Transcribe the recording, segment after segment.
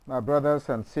My brothers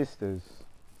and sisters,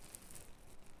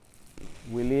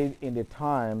 we live in the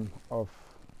time of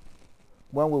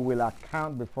when we will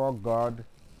account before God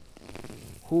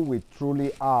who we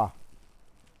truly are.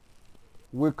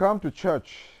 We come to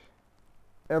church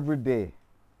every day,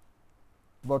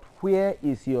 but where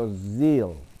is your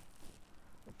zeal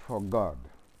for God?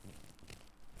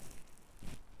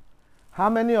 How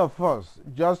many of us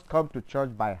just come to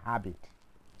church by habit?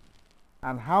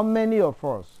 And how many of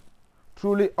us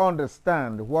truly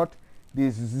understand what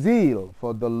this zeal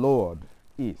for the Lord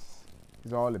is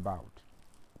all about?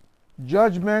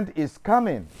 Judgment is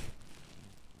coming,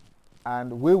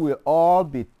 and we will all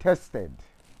be tested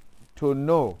to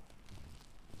know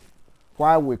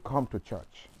why we come to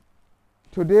church.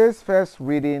 Today's first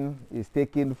reading is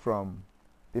taken from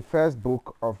the first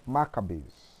book of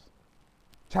Maccabees,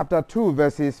 chapter 2,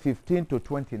 verses 15 to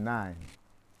 29.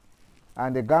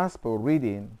 And the gospel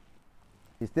reading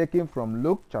is taken from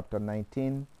Luke chapter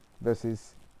 19,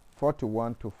 verses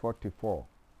 41 to 44.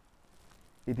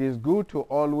 It is good to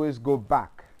always go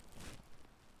back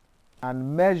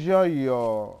and measure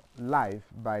your life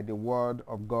by the word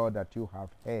of God that you have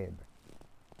heard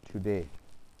today.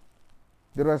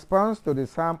 The response to the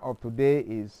psalm of today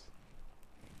is,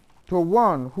 "To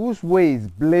one whose way is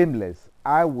blameless,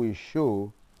 I will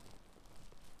show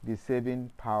the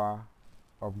saving power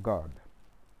of God."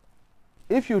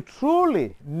 If you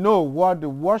truly know what the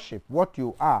worship, what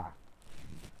you are,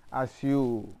 as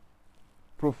you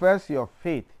profess your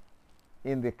faith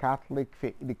in the Catholic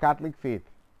faith,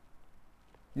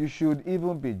 you should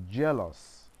even be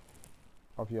jealous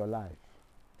of your life.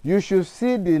 You should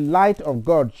see the light of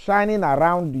God shining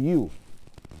around you.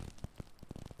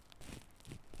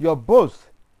 Your boast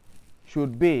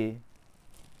should be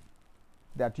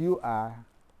that you are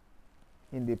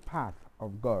in the path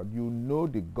of God. You know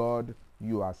the God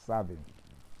you are serving.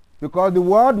 Because the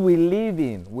world we live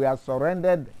in, we are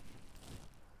surrendered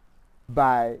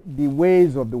by the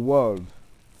ways of the world.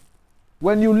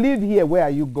 When you live here, where are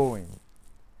you going?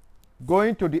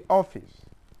 Going to the office.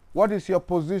 What is your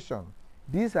position?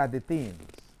 These are the things.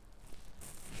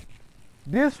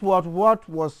 This was what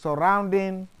was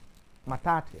surrounding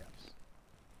Mattathias.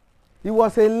 He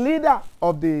was a leader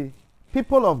of the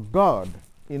people of God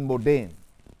in Modane,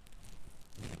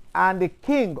 and the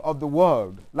king of the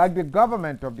world, like the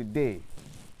government of the day,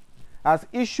 has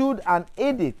issued an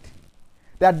edict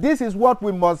that this is what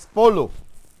we must follow.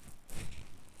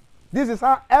 This is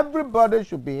how everybody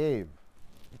should behave.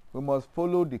 We must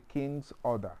follow the king's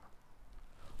order.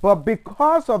 But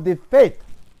because of the faith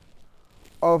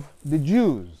of the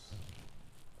Jews,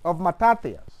 of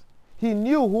Mattathias, he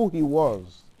knew who he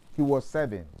was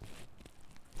serving.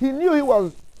 He knew he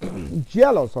was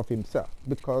jealous of himself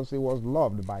because he was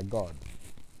loved by God.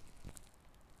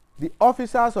 The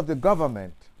officers of the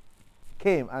government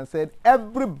came and said,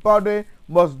 everybody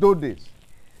must do this.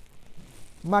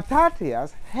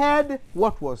 Mattathias heard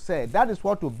what was said. That is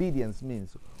what obedience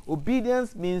means.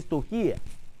 Obedience means to hear.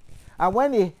 And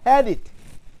when he heard it,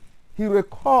 he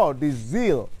recalled the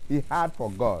zeal he had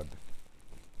for God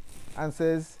and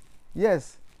says,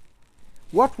 yes,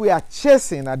 what we are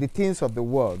chasing are the things of the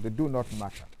world. They do not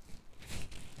matter.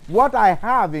 What I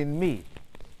have in me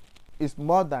is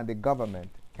more than the government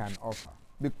can offer,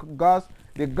 because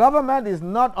the government is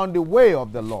not on the way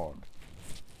of the Lord.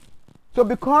 So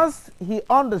because he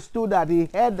understood that, he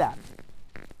heard that,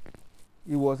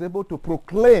 he was able to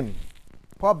proclaim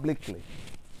publicly.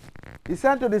 He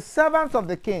said to the servants of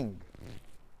the king,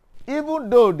 even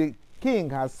though the king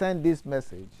has sent this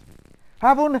message,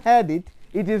 haven't heard it,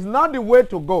 it is not the way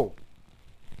to go.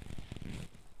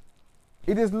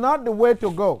 It is not the way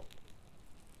to go.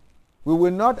 We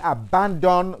will not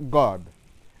abandon God.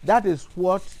 That is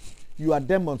what you are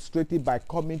demonstrating by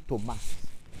coming to Mass.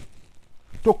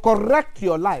 To correct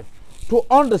your life, to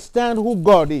understand who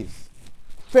God is,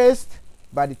 faced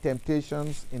by the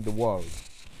temptations in the world.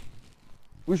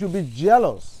 We should be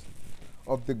jealous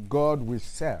of the God we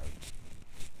serve,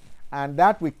 and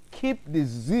that we keep the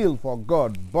zeal for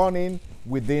God burning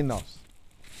within us.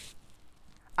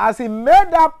 As he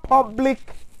made that public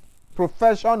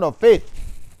profession of faith,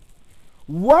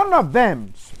 one of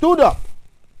them stood up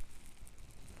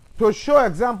to show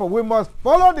example. We must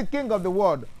follow the king of the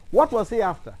world. What was he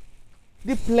after?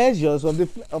 The pleasures of the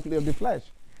flesh,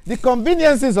 the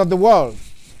conveniences of the world.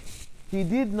 He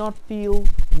did not feel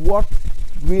what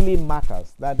really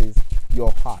matters. That is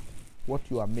your heart, what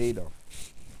you are made of.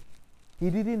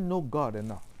 He didn't know God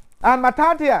enough. And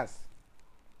Mattathias,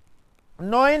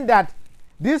 knowing that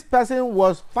this person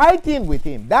was fighting with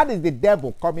him, that is the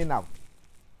devil coming out.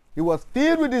 He was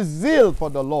filled with his zeal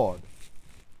for the Lord.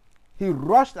 he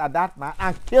rushed at that man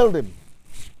and killed him.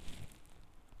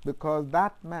 Because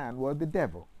that man was the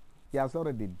devil. He has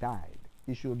already died.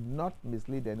 He should not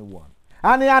mislead anyone.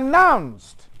 And he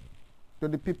announced to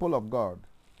the people of God,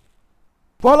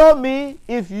 follow me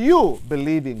if you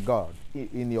believe in God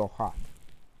in your heart.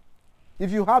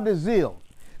 If you have the zeal.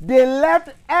 They left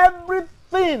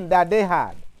everything that they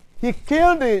had. He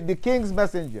killed the king's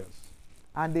messengers.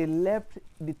 And they left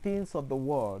the things of the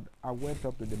world and went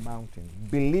up to the mountain,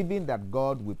 believing that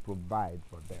God will provide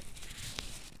for them.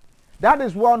 That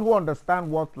is one who understands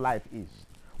what life is.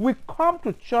 We come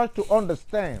to church to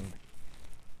understand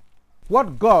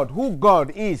what God, who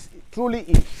God is, truly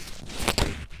is.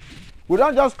 We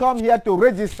don't just come here to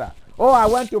register. Oh, I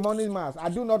went to morning mass. I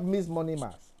do not miss morning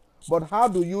mass. But how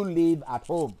do you live at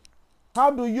home? How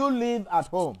do you live at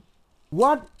home?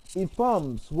 What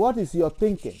informs? What is your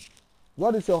thinking?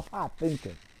 What is your heart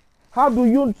thinking? How do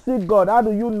you see God? How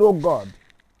do you know God?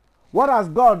 What does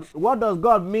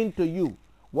God mean to you?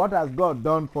 What has God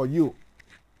done for you?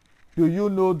 Do you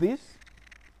know this?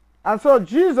 And so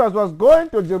Jesus was going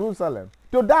to Jerusalem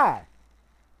to die.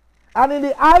 And in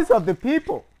the eyes of the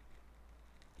people,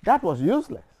 that was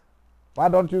useless. Why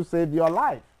don't you save your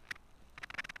life?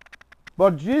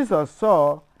 But Jesus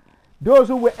saw those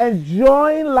who were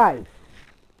enjoying life.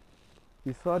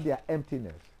 He saw their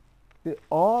emptiness.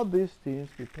 All these things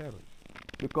will perish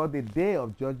because the day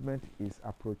of judgment is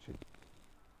approaching.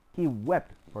 He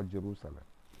wept for Jerusalem.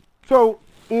 So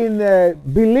in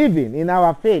believing in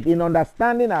our faith, in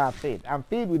understanding our faith, and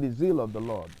filled with the zeal of the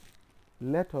Lord,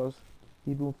 let us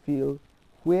even feel,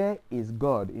 where is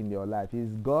God in your life?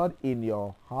 Is God in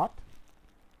your heart?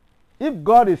 If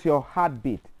God is your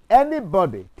heartbeat,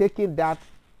 anybody taking that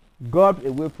God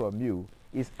away from you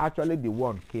is actually the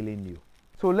one killing you.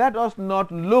 So let us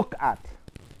not look at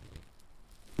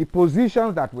the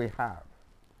positions that we have,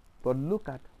 but look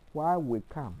at why we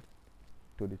come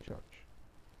to the church.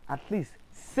 At least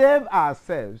save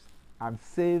ourselves and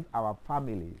save our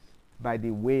families by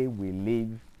the way we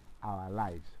live our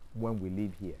lives when we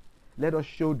live here. Let us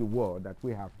show the world that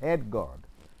we have heard God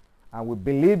and we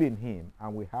believe in him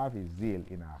and we have his zeal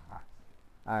in our hearts.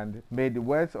 And may the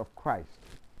words of Christ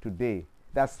today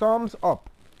that sums up,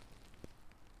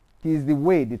 he is the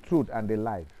way, the truth, and the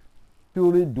life,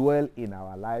 truly dwell in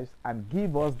our lives and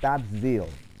give us that zeal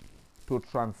to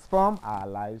transform our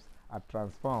lives and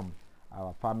transform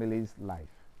our family's life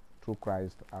through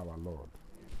Christ our Lord.